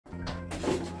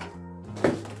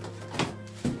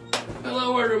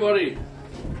everybody,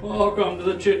 welcome to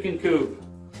the chicken coop.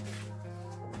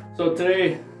 So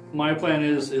today my plan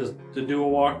is to do a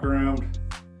walk around,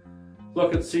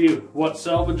 look and see what's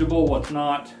salvageable, what's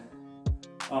not,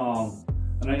 and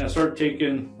I'm gonna start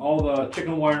taking all the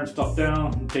chicken wire and stuff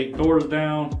down and take doors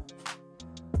down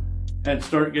and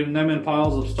start getting them in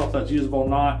piles of stuff that's usable,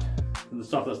 not, and the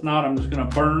stuff that's not I'm just gonna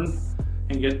burn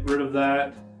and get rid of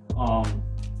that, and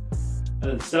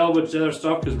then salvage the other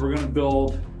stuff because we're gonna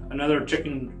build another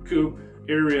chicken coop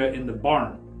area in the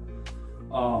barn.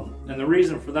 And the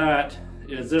reason for that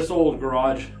is this old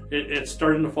garage, it's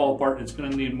starting to fall apart. It's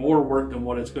gonna need more work than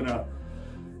what it's gonna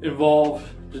involve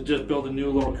to just build a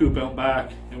new little coop out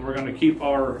back. And we're gonna keep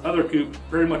our other coop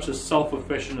pretty much as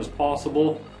self-efficient as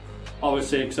possible,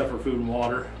 obviously except for food and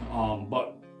water.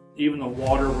 But even the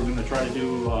water, we're gonna try to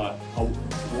do a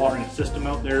watering system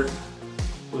out there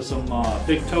with some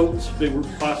big totes, big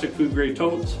plastic food grade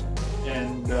totes,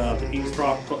 and the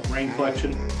eavesdrop rain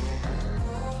collection.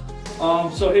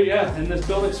 So yeah, and this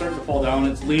building's starting to fall down.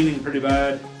 It's leaning pretty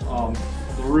bad.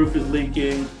 The roof is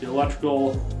leaking. The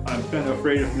electrical, I'm kind of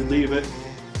afraid if we leave it,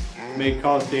 may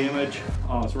cause damage.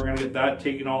 So we're gonna get that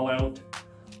taken all out.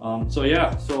 So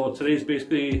yeah, so today's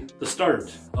basically the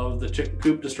start of the chicken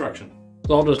coop destruction.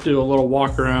 So I'll just do a little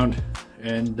walk around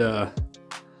and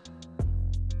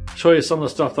show you some of the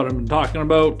stuff that I've been talking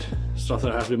about, stuff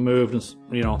that has to be moved, and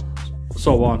you know,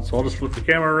 so on. So I'll just flip the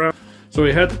camera around. So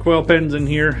we had the quail pens in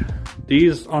here.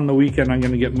 These on the weekend I'm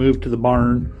going to get moved to the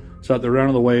barn so that they're out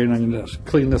of the way, and I'm going to just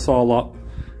clean this all up,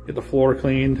 get the floor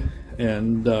cleaned,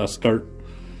 and start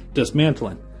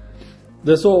dismantling.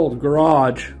 This old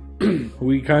garage,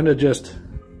 we kind of just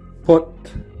put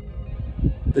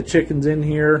the chickens in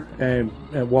here, and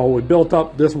while we built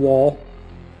up this wall,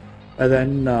 and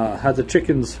then had the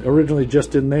chickens originally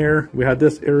just in there. We had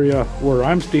this area where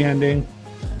I'm standing,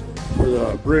 where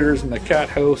the breeders and the cat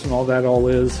house and all that all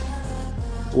was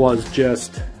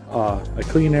just a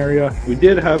clean area. We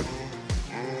did have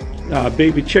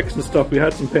baby chicks and stuff. We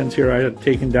had some pens here I had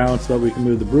taken down so that we can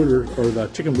move the brooder or the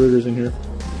chicken brooders in here.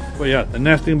 But yeah, the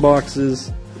nesting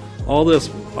boxes, all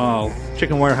this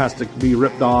chicken wire has to be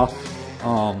ripped off.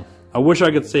 I wish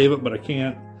I could save it, but I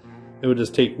can't. It would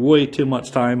just take way too much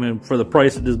time, and for the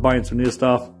price of just buying some new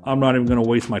stuff, I'm not even going to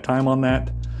waste my time on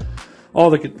that.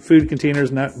 All the food containers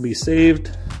and that will be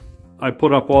saved. I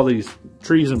put up all these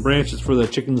trees and branches for the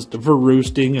chickens for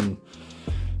roosting and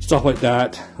stuff like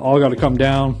that. All got to come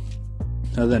down,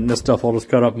 and then this stuff I'll just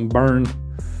cut up and burn.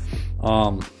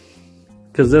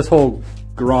 Because this whole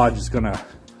garage is going to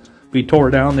be tore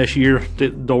down this year. The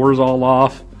doors all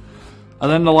off,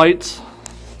 and then the lights.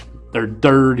 They're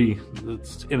dirty.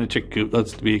 It's in a chicken coop,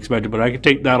 that's to be expected, but I can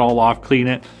take that all off, clean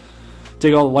it,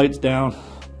 take all the lights down,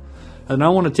 and I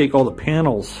want to take all the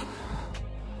panels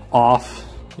off.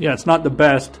 Yeah, it's not the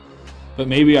best, but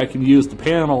maybe I can use the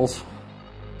panels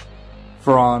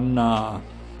for on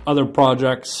other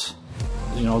projects,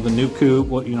 you know, the new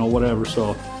coop, you know, whatever.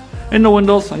 So, and the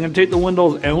windows, I'm going to take the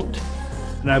windows out,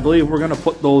 and I believe we're going to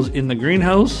put those in the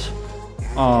greenhouse,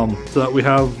 so that we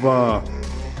have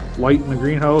light in the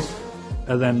greenhouse.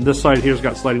 And then this side here's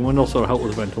got sliding windows, so it'll help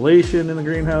with ventilation in the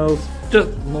greenhouse.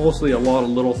 Just mostly a lot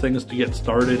of little things to get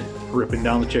started, ripping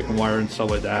down the chicken wire and stuff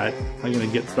like that. I'm gonna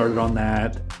get started on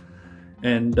that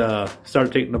and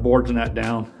start taking the boards and that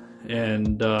down,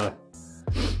 and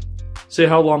see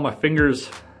how long my fingers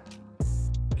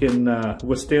can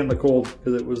withstand the cold,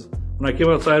 because it was, when I came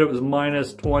outside it was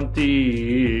minus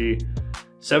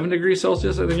 27 degrees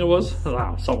Celsius, I think it was.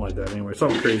 Wow, something like that anyway,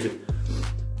 something crazy.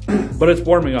 But it's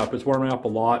warming up. It's warming up a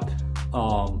lot.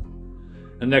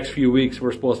 The next few weeks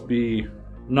we're supposed to be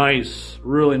nice,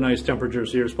 really nice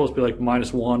temperatures here. It's supposed to be like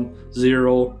 -1,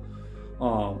 0.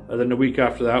 And then the week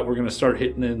after that we're going to start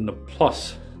hitting in the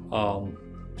plus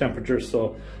temperatures.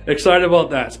 So excited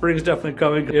about that. Spring's definitely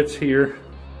coming. It's here.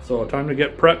 So time to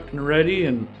get prepped and ready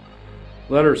and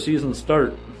let our season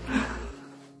start.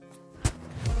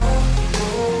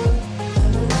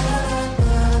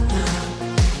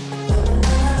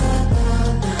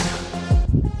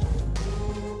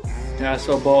 Yeah,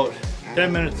 so about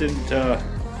 10 minutes into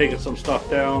taking some stuff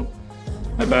down,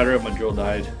 my battery on my drill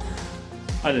died.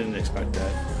 I didn't expect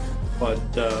that, but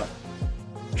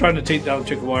trying to take down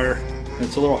chicken wire,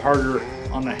 it's a little harder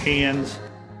on the hands,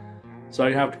 so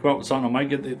I have to come up with something. I might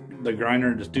get the grinder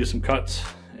and just do some cuts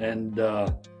and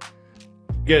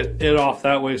get it off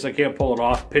that way, because I can't pull it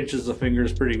off. Pinches the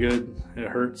fingers pretty good, it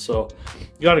hurts. So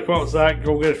you got to come up with that,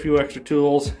 go get a few extra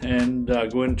tools, and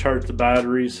go in and charge the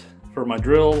batteries for my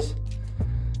drills.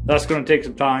 That's going to take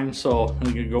some time, so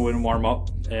I'm going to go in and warm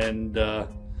up and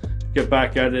get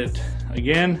back at it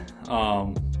again.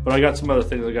 But I got some other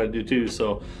things I got to do too,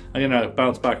 so I'm gonna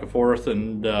bounce back and forth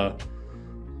and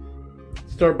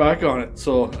start back on it.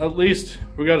 So at least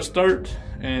we got to start,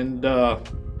 and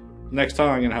next time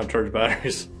I'm gonna have charged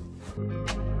batteries.